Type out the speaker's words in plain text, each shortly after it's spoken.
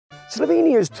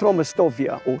Slovenia's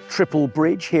Tromostovia, or Triple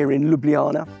Bridge here in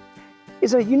Ljubljana,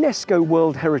 is a UNESCO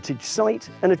World Heritage Site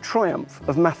and a triumph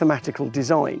of mathematical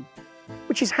design,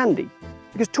 which is handy,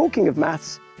 because talking of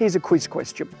maths, here's a quiz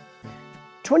question.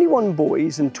 21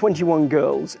 boys and 21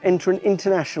 girls enter an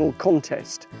international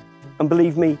contest, and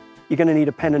believe me, you're going to need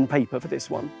a pen and paper for this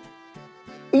one.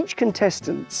 Each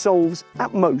contestant solves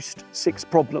at most 6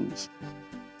 problems.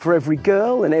 For every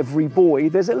girl and every boy,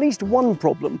 there's at least one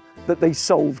problem that they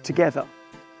solve together.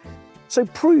 So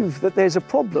prove that there's a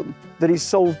problem that is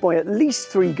solved by at least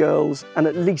 3 girls and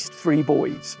at least 3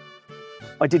 boys.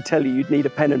 I did tell you you'd need a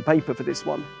pen and paper for this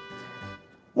one.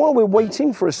 While we're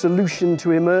waiting for a solution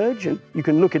to emerge, and you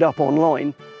can look it up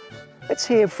online, let's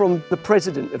hear from the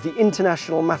president of the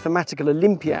International Mathematical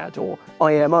Olympiad, or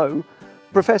IMO,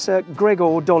 Professor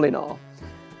Gregor Dolinar,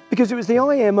 because it was the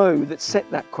IMO that set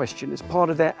that question as part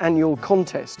of their annual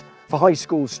contest for high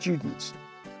school students.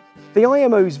 The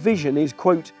IMO's vision is,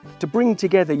 quote, to bring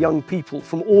together young people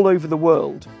from all over the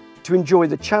world to enjoy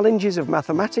the challenges of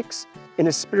mathematics in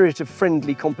a spirit of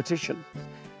friendly competition.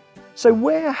 So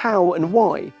where, how and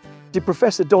why did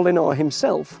Professor Dolinar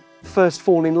himself first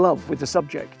fall in love with the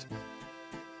subject?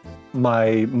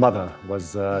 My mother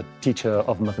was a teacher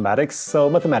of mathematics, so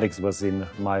mathematics was in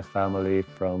my family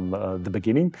from the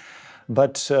beginning.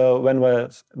 But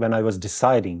when I was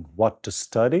deciding what to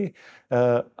study,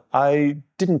 I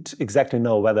didn't exactly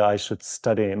know whether I should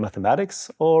study mathematics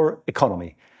or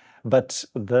economy. But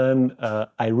then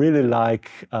I really like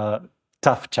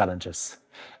tough challenges.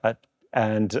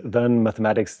 And then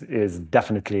mathematics is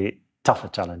definitely a tougher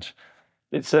challenge.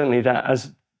 It's certainly that,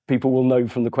 as people will know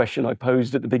from the question I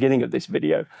posed at the beginning of this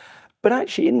video. But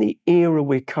actually, in the era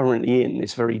we're currently in,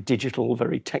 this very digital,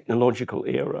 very technological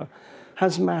era,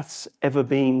 has maths ever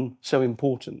been so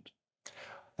important?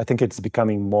 I think it's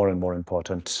becoming more and more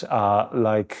important.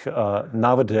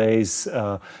 Nowadays,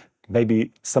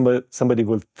 maybe somebody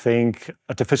will think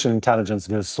artificial intelligence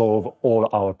will solve all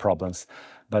our problems.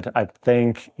 But I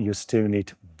think you still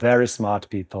need very smart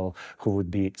people who would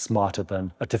be smarter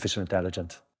than artificial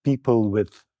intelligence. People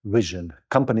with vision,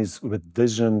 companies with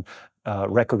vision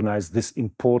recognize this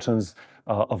importance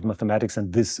of mathematics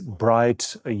and these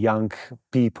bright young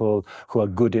people who are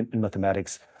good in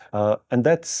mathematics. And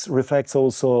that reflects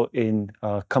also in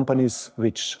companies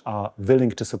which are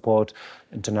willing to support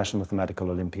International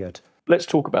Mathematical Olympiad. Let's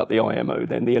talk about the IMO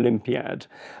then, the Olympiad.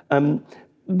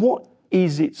 What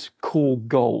is its core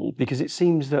goal? Because it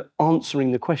seems that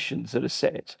answering the questions that are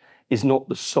set is not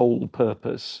the sole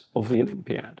purpose of the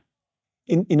Olympiad.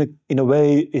 In a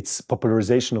way, it's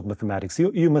popularization of mathematics.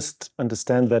 You must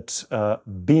understand that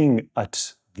being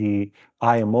at the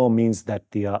IMO means that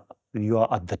you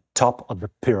are at the top of the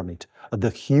pyramid, of the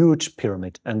huge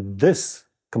pyramid. And these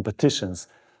competitions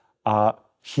are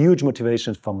huge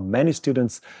motivation for many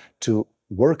students to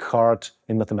work hard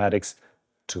in mathematics,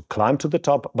 to climb to the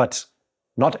top. But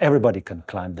not everybody can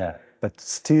climb there. But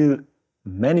still,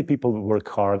 many people work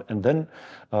hard and then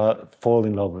fall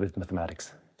in love with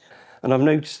mathematics. And I've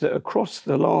noticed that across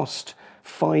the last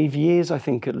 5 years, I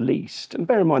think at least, and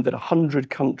bear in mind that 100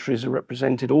 countries are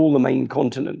represented, all the main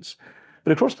continents,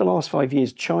 but across the last 5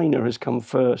 years, China has come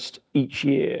first each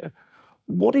year.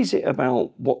 What is it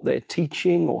about what they're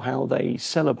teaching or how they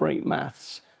celebrate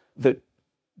maths that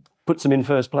puts them in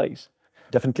first place?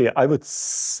 Definitely, I would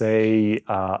say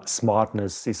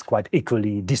smartness is quite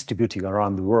equally distributed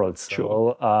around the world.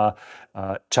 So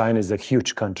China is a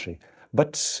huge country.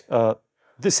 But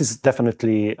this is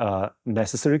definitely a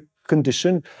necessary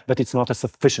condition, but it's not a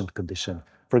sufficient condition.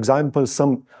 For example,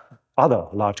 some other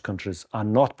large countries are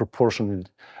not proportionally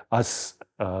as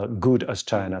good as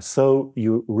China. So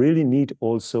you really need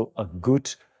also a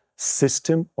good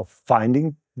system of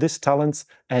finding these talents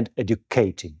and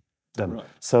educating them. Right.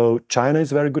 So China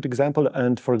is a very good example.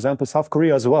 And for example, South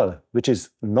Korea as well, which is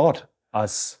not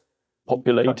as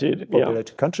populated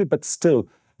country, but still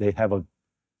they have a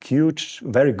huge,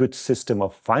 very good system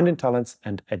of finding talents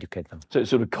and educate them. So it's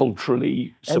sort of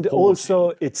culturally supported. And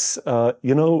also it's,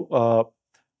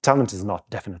 talent is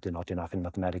definitely not enough in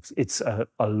mathematics. It's a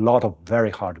lot of very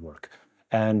hard work.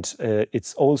 And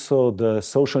it's also the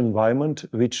social environment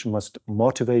which must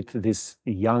motivate these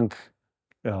young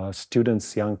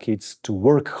students, young kids to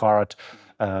work hard,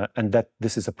 and that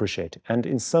this is appreciated. And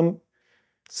in some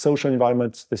social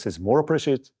environments, this is more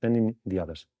appreciated than in the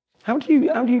others. How do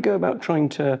you go about trying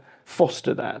to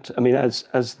foster that? I mean,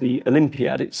 as the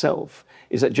Olympiad itself,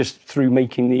 is that just through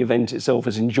making the event itself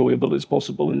as enjoyable as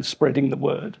possible and spreading the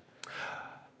word?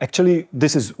 Actually,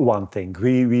 this is one thing.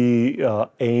 We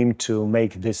aim to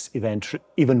make this event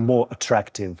even more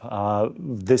attractive.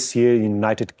 This year in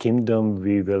United Kingdom,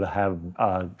 we will have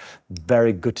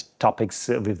very good topics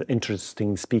with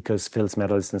interesting speakers, fields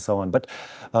medalists, and so on. But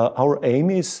our aim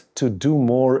is to do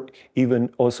more even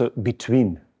also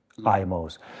between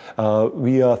IMOs.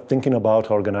 We are thinking about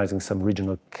organizing some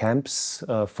regional camps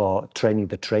for training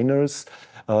the trainers.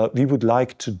 We would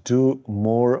like to do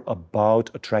more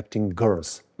about attracting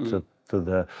girls to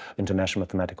the International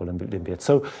Mathematical Olympiad.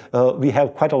 So we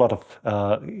have quite a lot of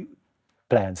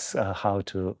plans how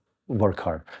to work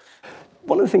hard.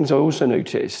 One of the things I also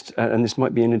noticed, and this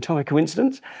might be an entire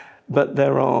coincidence, but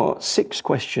there are 6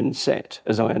 questions set,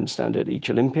 as I understand it, each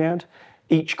Olympiad.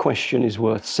 Each question is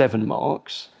worth 7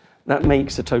 marks. That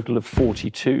makes a total of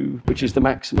 42, which is the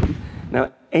maximum.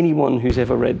 Now, anyone who's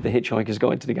ever read The Hitchhiker's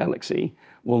Guide to the Galaxy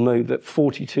will know that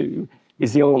 42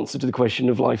 is the answer to the question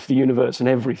of life, the universe, and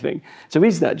everything. So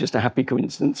is that just a happy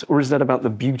coincidence, or is that about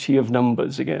the beauty of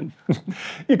numbers again?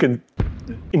 You can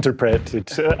interpret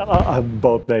it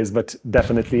both ways, but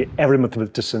definitely every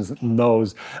mathematician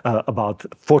knows about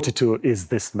 42 is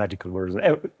this magical version.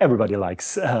 Everybody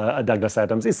likes Douglas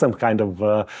Adams. It's some kind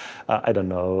of, I don't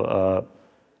know,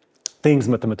 things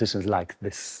mathematicians like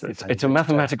this. It's a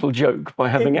mathematical joke by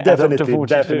having it add up to 42.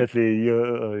 Definitely,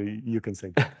 you can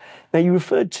say that. Now, you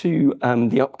referred to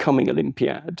the upcoming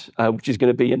Olympiad, which is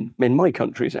going to be in my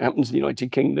country, as it happens in the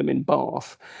United Kingdom, in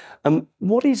Bath.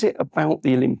 What is it about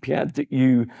the Olympiad that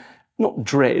you, not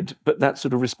dread, but that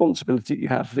sort of responsibility that you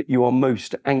have, that you are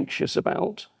most anxious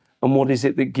about? And what is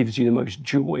it that gives you the most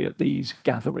joy at these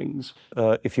gatherings?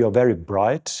 If you are very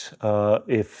bright,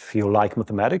 if you like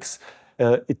mathematics,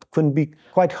 it can be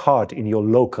quite hard in your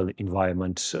local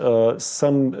environment.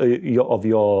 Some of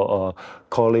your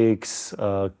colleagues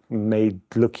may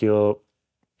look you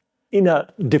in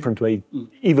a different way,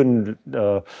 even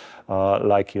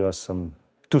like you're some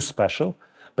too special.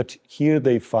 But here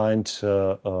they find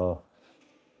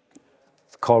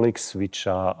colleagues which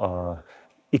are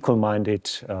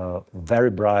equal-minded, very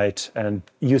bright, and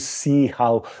you see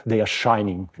how they are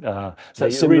shining. So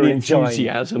it's really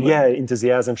enthusiasm. Yeah,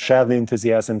 enthusiasm, share the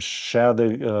enthusiasm, share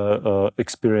the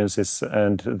experiences,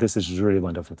 and this is a really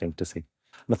wonderful thing to see.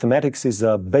 Mathematics is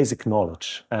a basic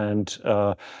knowledge, and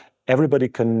everybody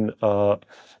can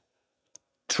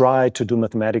try to do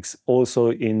mathematics also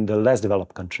in the less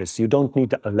developed countries. You don't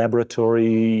need a laboratory,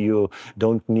 you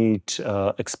don't need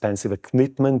expensive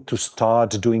equipment to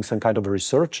start doing some kind of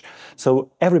research.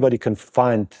 So everybody can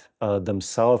find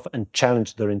themselves and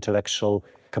challenge their intellectual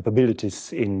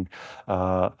capabilities in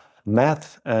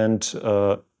math. And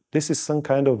this is some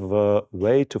kind of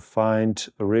way to find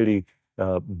really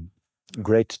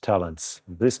great talents.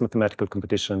 This mathematical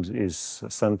competition is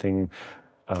something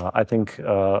I think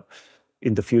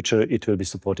in the future, it will be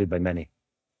supported by many.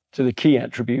 So the key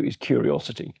attribute is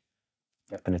curiosity.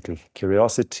 Definitely.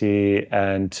 Curiosity,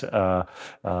 and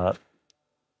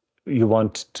you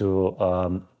want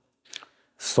to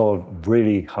solve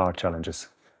really hard challenges.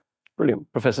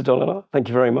 Brilliant. Professor Dollar, thank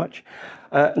you very much.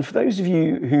 And for those of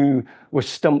you who were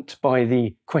stumped by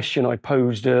the question I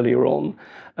posed earlier on,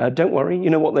 don't worry,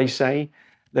 you know what they say.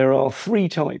 There are 3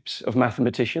 types of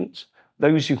mathematicians: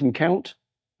 those who can count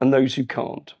and those who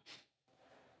can't.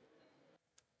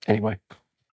 Anyway.